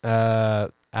at,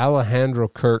 Alejandro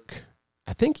Kirk,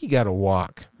 I think he got a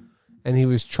walk. And he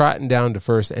was trotting down to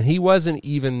first, and he wasn't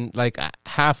even like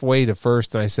halfway to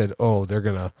first. And I said, "Oh, they're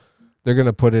gonna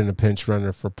put in a pinch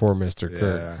runner for poor Mr.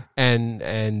 Kirk."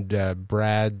 And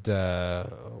Brad,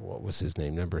 what was his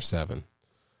name? Number 7.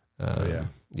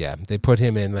 Yeah, they put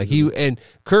him in. Like and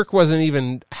Kirk wasn't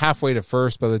even halfway to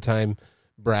first by the time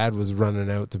Brad was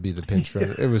running out to be the pinch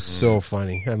runner. It was so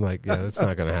funny. I'm like, yeah, that's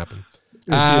not gonna happen.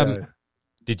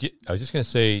 Did you? I was just going to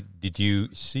say, did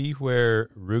you see where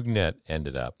Rugnet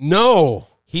ended up? No.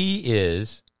 He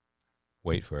is,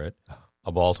 wait for it,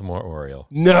 a Baltimore Oriole.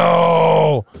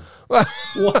 No. Why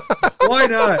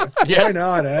not? Yeah. Why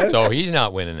not, eh? So he's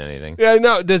not winning anything. Yeah,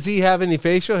 no. Does he have any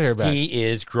facial hair back? He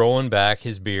is growing back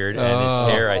his beard, and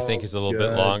his hair, I think, is a little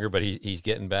bit longer, but he's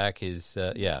getting back his,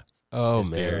 Oh, his man.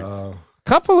 beard.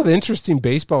 Couple of interesting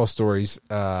baseball stories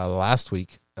last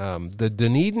week. The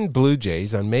Dunedin Blue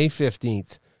Jays on May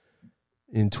 15th,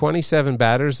 in 27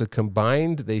 batters,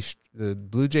 the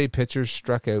Blue Jay pitchers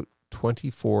struck out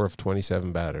 24 of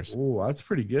 27 batters. Oh, that's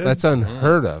pretty good. That's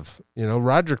unheard of. You know,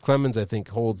 Roger Clemens, I think,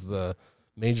 holds the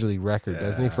major league record,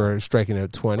 doesn't he, for striking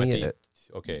out 20?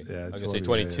 Okay, yeah, I was going to say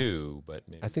 22, but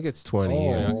maybe. I think it's 20.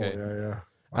 Okay. Yeah.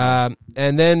 Wow.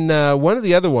 And then one of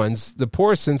the other ones, the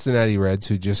poor Cincinnati Reds,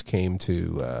 who just came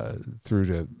through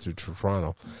to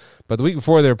Toronto, but the week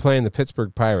before they were playing the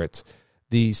Pittsburgh Pirates.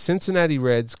 The Cincinnati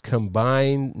Reds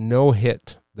combined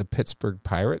no-hit the Pittsburgh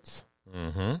Pirates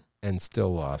and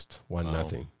still lost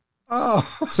 1-0.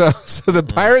 Oh, so the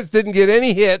Pirates didn't get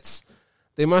any hits.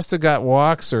 They must have got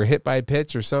walks or hit by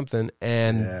pitch or something,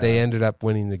 and they ended up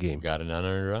winning the game. Got an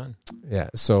unearned run. Yeah,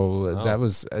 so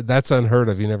that's unheard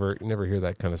of. You never hear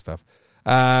that kind of stuff.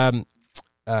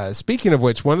 Speaking of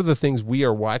which, one of the things we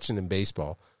are watching in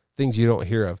baseball, things you don't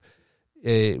hear of.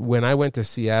 When I went to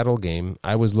Seattle game,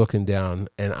 I was looking down,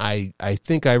 and I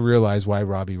think I realized why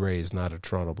Robbie Ray is not a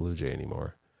Toronto Blue Jay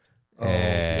anymore.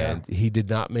 He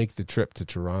did not make the trip to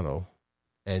Toronto.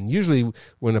 And usually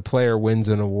when a player wins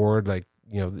an award, like,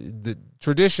 you know, the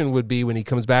tradition would be when he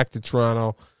comes back to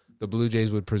Toronto, the Blue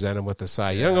Jays would present him with the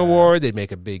Cy Young Award. They'd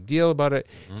make a big deal about it.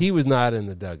 Mm-hmm. He was not in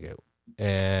the dugout,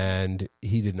 and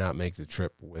he did not make the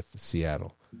trip with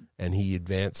Seattle. And he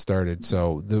started.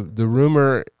 So the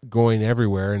rumor going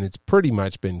everywhere, and it's pretty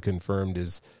much been confirmed,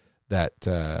 is that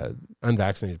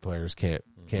unvaccinated players can't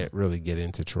really get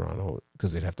into Toronto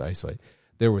because they'd have to isolate.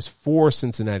 There was 4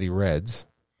 Cincinnati Reds.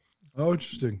 Oh,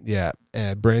 interesting. Yeah.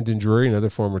 Brandon Drury, another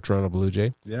former Toronto Blue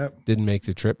Jay. Yep. Didn't make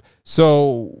the trip.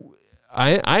 So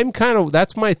I'm kind of,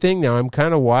 that's my thing now. I'm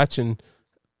kind of watching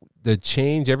the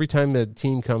change every time the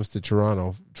team comes to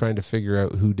Toronto, trying to figure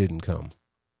out who didn't come.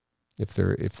 If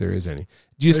there is any,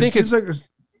 do you think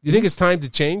it's time to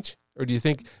change, or do you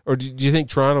think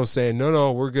Toronto's saying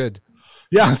no, we're good?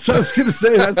 Yeah, so I was going to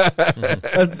say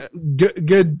that's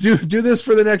good. Do this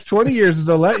for the next 20 years if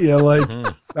they'll let you. Like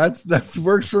that's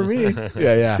works for me.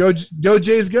 Yeah. Go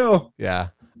Jays, go. Yeah,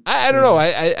 I don't know.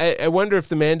 I wonder if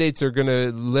the mandates are going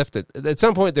to lift it at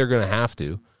some point. They're going to have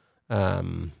to. I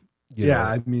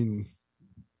mean,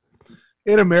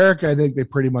 in America, I think they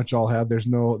pretty much all have. There's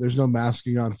no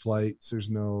masking on flights. There's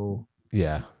none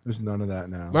of that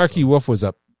now. Marky Wolf was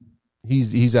up.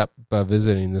 He's up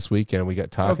visiting this weekend. We got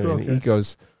talking, and he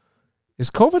goes, "Is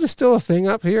COVID still a thing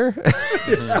up here?"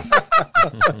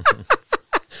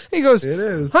 He goes, "It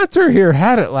is." Hunter here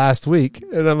had it last week,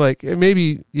 and I'm like,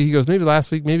 maybe. He goes, maybe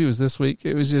last week, maybe it was this week.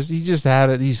 It was just he just had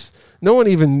it. No one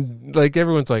even, like,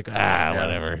 everyone's like,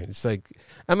 whatever. It's like,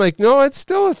 I'm like, no, it's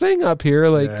still a thing up here.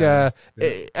 Like,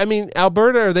 I mean,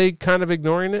 Alberta, are they kind of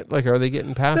ignoring it? Like, are they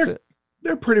getting past it?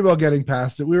 They're pretty well getting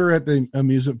past it. We were at the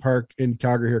amusement park in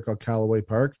Calgary here called Callaway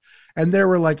Park, and there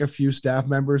were like a few staff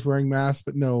members wearing masks,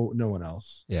 but no one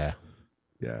else. Yeah.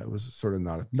 Yeah, it was sort of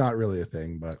not really a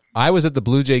thing. But I was at the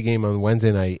Blue Jay game on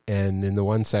Wednesday night, and in the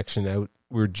one section out,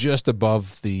 we're just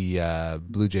above the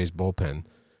Blue Jays bullpen.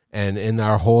 And in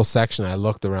our whole section, I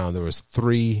looked around. There was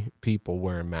 3 people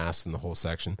wearing masks in the whole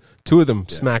section. 2 of them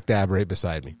smack dab right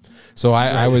beside me. So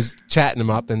I was chatting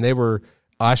them up, and they were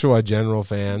Oshawa General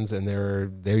fans, and there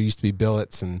used to be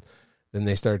billets, and then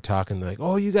they started talking like,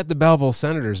 "Oh, you got the Belleville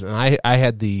Senators," and I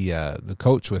had the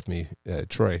coach with me,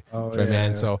 Troy.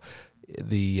 So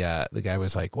the guy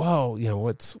was like, "Well,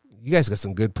 you guys got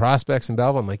some good prospects in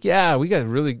Belleville. I'm like, yeah, we got a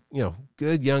really,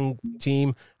 good young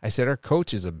team. I said, our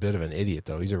coach is a bit of an idiot,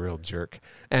 though. He's a real jerk.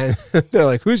 And they're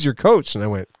like, who's your coach? And I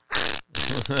went,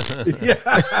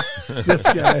 this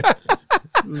guy.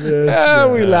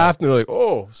 We laughed and they're like,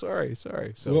 oh, sorry.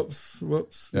 So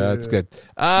whoops. Yeah, that's good.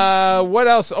 What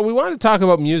else? Oh, we wanted to talk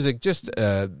about music just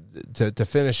to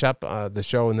finish up the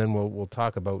show, and then we'll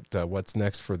talk about what's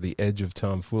next for the Edge of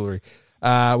Tomfoolery.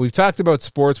 We've talked about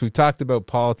sports. We've talked about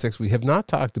politics. We have not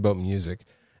talked about music.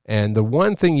 And the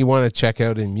one thing you want to check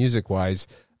out in music-wise,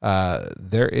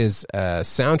 there is a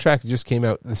soundtrack that just came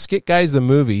out. The Skit Guys, the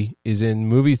movie, is in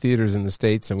movie theaters in the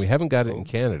States, and we haven't got it in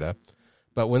Canada.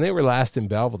 But when they were last in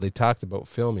Belleville, they talked about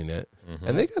filming it. Mm-hmm.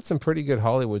 And they got some pretty good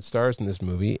Hollywood stars in this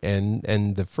movie. And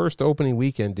the first opening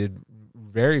weekend did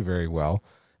very, very well.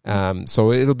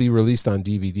 So it'll be released on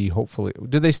DVD, hopefully.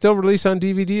 Do they still release on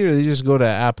DVD, or do they just go to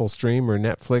Apple Stream or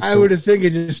Netflix? I would think it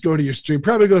just go to your stream.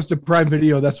 Probably goes to Prime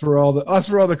Video. That's where all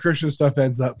the Christian stuff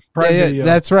ends up. Prime Video.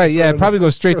 That's right. Yeah, it probably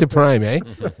goes straight to Prime, eh?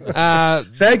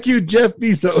 Thank you, Jeff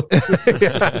Bezos.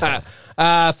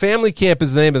 Family Camp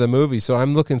is the name of the movie, so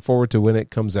I'm looking forward to when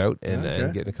it comes out and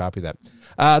getting a copy of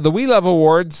that. The We Love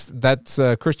Awards, that's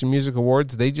Christian Music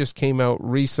Awards, they just came out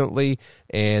recently,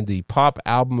 and the pop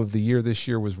album of the year this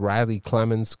year was Riley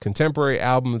Clemens. Contemporary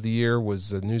album of the year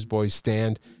was Newsboys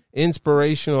Stand.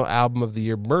 Inspirational album of the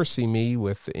year, Mercy Me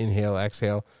with Inhale,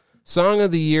 Exhale. Song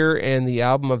of the year and the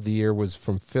album of the year was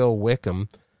from Phil Wickham.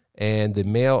 And the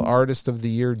male artist of the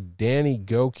year, Danny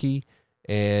Goki.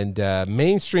 And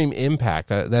mainstream impact,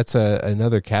 that's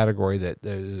another category, that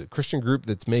a Christian group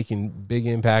that's making big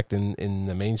impact in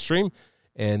the mainstream.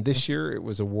 And this year it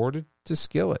was awarded to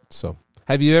Skillet. So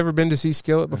have you ever been to see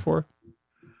Skillet before?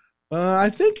 I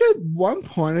think at one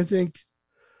point,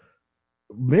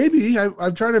 maybe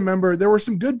I'm trying to remember. There were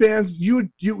some good bands. You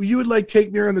would like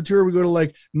take me on the tour. We go to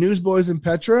like Newsboys and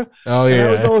Petra. Oh yeah. And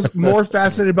I was always more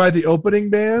fascinated by the opening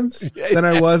bands than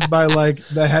I was by like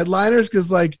the headliners. Cause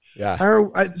like,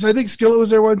 so I think Skillet was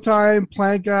there one time,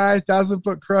 Plant Guy, 1,000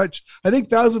 Foot Crutch. I think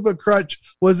 1,000 Foot Crutch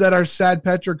was at our Sad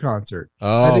Petra concert.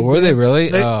 Oh, were they really?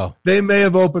 They may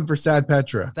have opened for Sad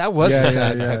Petra. That was the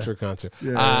Sad Petra concert.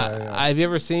 Have you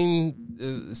ever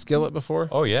seen Skillet before?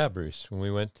 Oh yeah, Bruce. When we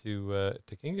went to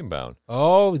Kingdom Bound.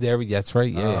 Oh, that's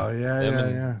right. Yeah. Oh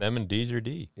yeah. Them and Deezer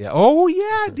D. Yeah. Oh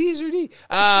yeah, Deezer D.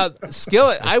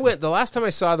 Skillet. I went the last time I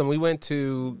saw them. We went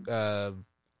to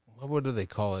what do they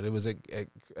call it? It was at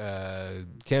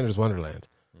Canada's Wonderland.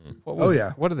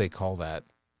 What do they call that?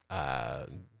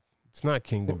 It's not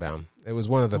Kingdom Bound. It was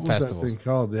one of the festivals. What's that thing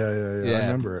called? Yeah. I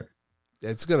remember it.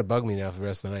 It's gonna bug me now for the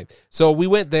rest of the night. So we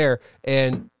went there,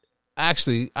 and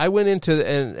actually, I went into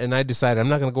and I decided I'm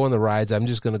not going to go on the rides. I'm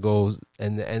just going to go,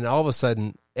 and all of a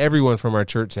sudden, everyone from our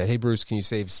church said, "Hey, Bruce, can you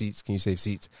save seats? Can you save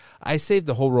seats?" I saved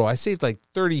the whole row. I saved like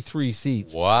 33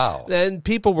 seats. Wow! And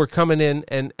people were coming in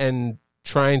and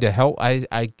trying to help.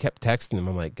 I kept texting them.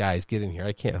 I'm like, guys, get in here.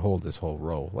 I can't hold this whole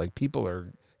row. Like, people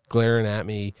are glaring at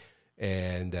me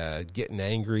and getting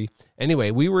angry.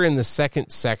 Anyway, we were in the second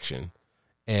section,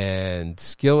 and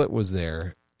Skillet was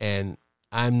there, and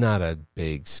I'm not a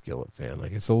big Skillet fan.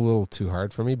 Like, it's a little too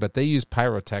hard for me, but they use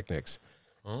pyrotechnics.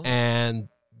 And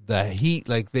the heat,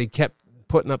 like, they kept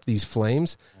putting up these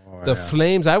flames.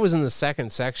 Flames, I was in the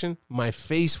second section. My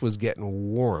face was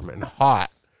getting warm and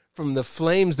hot from the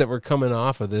flames that were coming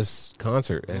off of this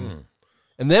concert. And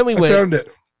then we went. I found it.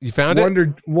 You found it?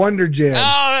 Wonder Jam.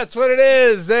 Oh, that's what it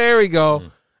is. There we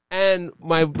go. And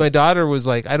my daughter was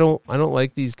like, I don't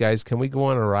like these guys. Can we go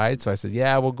on a ride? So I said,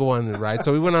 yeah, we'll go on the ride.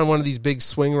 So we went on one of these big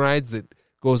swing rides that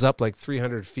goes up like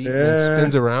 300 feet and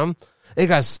spins around. It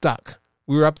got stuck.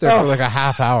 We were up there for like a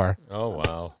half hour. Oh,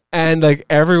 wow. And like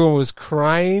everyone was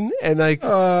crying, and like,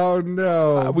 oh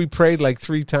no, we prayed like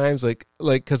 3 times, like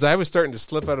because I was starting to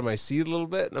slip out of my seat a little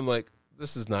bit, and I'm like,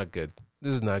 this is not good.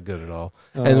 This is not good at all.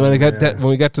 And when when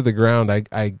we got to the ground,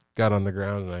 I got on the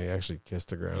ground and I actually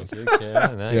kissed the ground.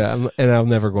 Nice. Yeah, and I'll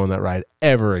never go on that ride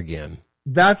ever again.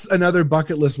 That's another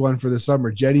bucket list one for the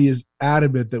summer. Jenny is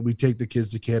adamant that we take the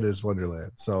kids to Canada's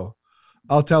Wonderland, so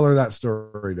I'll tell her that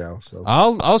story now. So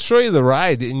I'll show you the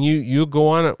ride, and you'll go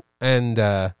on it and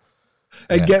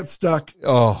get stuck.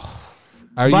 Oh.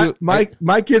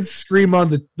 My kids scream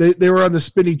on they were on the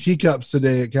spinny teacups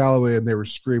today at Callaway, and they were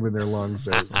screaming their lungs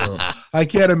out. So I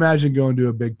can't imagine going to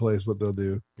a big place what they'll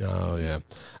do. Oh yeah,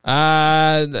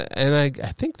 and I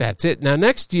think that's it. Now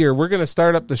next year we're going to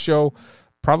start up the show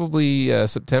probably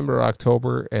September or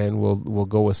October, and we'll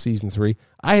go with season 3.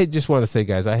 I just want to say,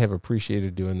 guys, I have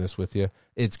appreciated doing this with you.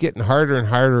 It's getting harder and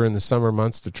harder in the summer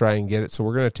months to try and get it, so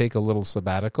we're going to take a little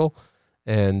sabbatical.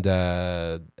 and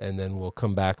then we'll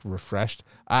come back refreshed.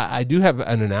 I do have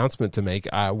an announcement to make.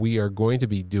 We are going to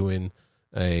be doing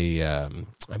I'm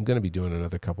going to be doing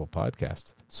another couple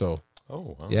podcasts. So.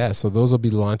 Oh, wow. Yeah, so those will be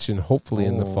launching hopefully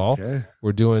in the fall. Okay.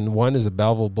 We're doing one is a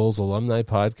Belleville Bulls alumni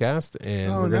podcast,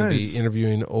 and we're going to be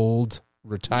interviewing old,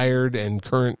 retired, and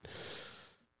current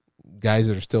guys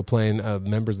that are still playing,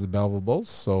 members of the Belleville Bulls.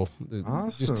 So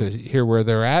just to hear where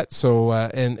they're at. So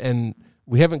and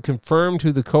we haven't confirmed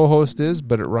who the co-host is,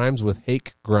 but it rhymes with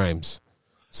Hake Grimes.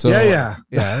 So yeah.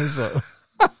 So,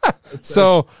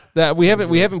 so that we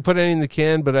haven't put any in the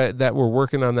can, but that we're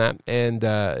working on that. And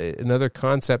another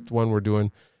concept one we're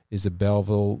doing is a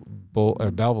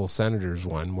Belleville Senators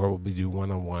one, where we'll be doing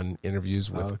one-on-one interviews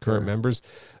with current members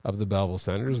of the Belleville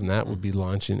Senators, and that will be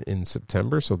launching in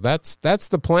September. So that's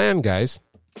the plan, guys.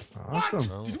 Awesome.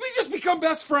 What? Did we just become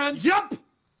best friends? Yup.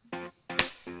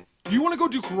 Do you want to go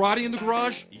do karate in the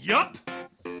garage? Yup.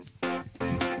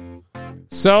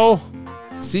 So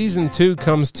season 2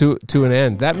 comes to an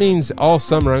end. That means all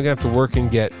summer I'm gonna have to work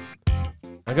and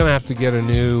I'm gonna have to get a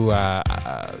new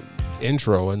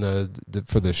intro in the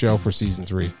for the show for season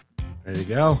 3. There you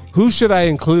go. Who should I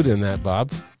include in that,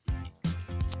 Bob?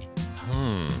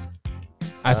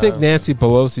 I think Nancy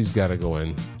Pelosi's got to go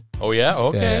in. Oh yeah,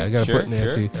 okay. Yeah, I got to put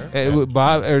Nancy. Sure.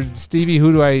 Bob or Stevie,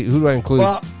 who do I include?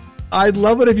 Well, I'd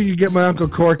love it if you could get my Uncle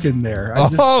Cork in there.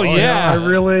 I'd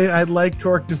like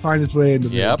Cork to find his way into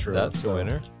the intro. That's the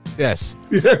winner. Yes.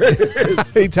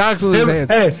 He talks with his hands.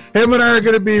 Hey, him and I are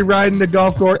going to be riding the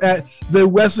golf course at the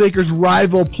West Acres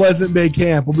rival Pleasant Bay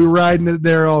camp. We'll be riding it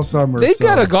there all summer. They've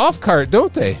got a golf cart,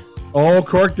 don't they? Oh,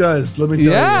 Cork does. Let me tell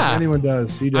you. If anyone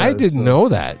does. He does. I didn't know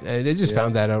that. I just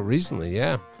found that out recently.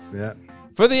 Yeah. Yeah.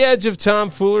 For the Edge of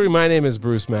Tomfoolery, my name is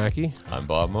Bruce Mackey. I'm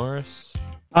Bob Morris.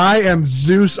 I am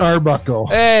Zeus Arbuckle.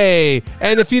 Hey,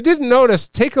 and if you didn't notice,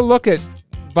 take a look at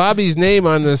Bobby's name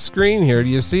on the screen here. Do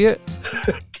you see it?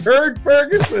 Kurt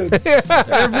Ferguson.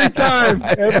 Every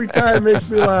time makes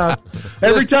me laugh.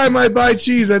 Every time I buy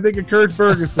cheese, I think of Kurt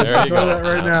Ferguson. There you I'll tell go.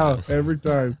 that right now. Every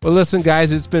time. Well, listen,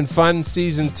 guys, it's been fun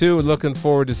season 2. Looking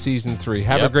forward to season 3.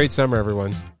 Have a great summer,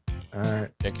 everyone. All right.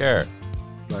 Take care.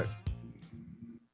 Bye.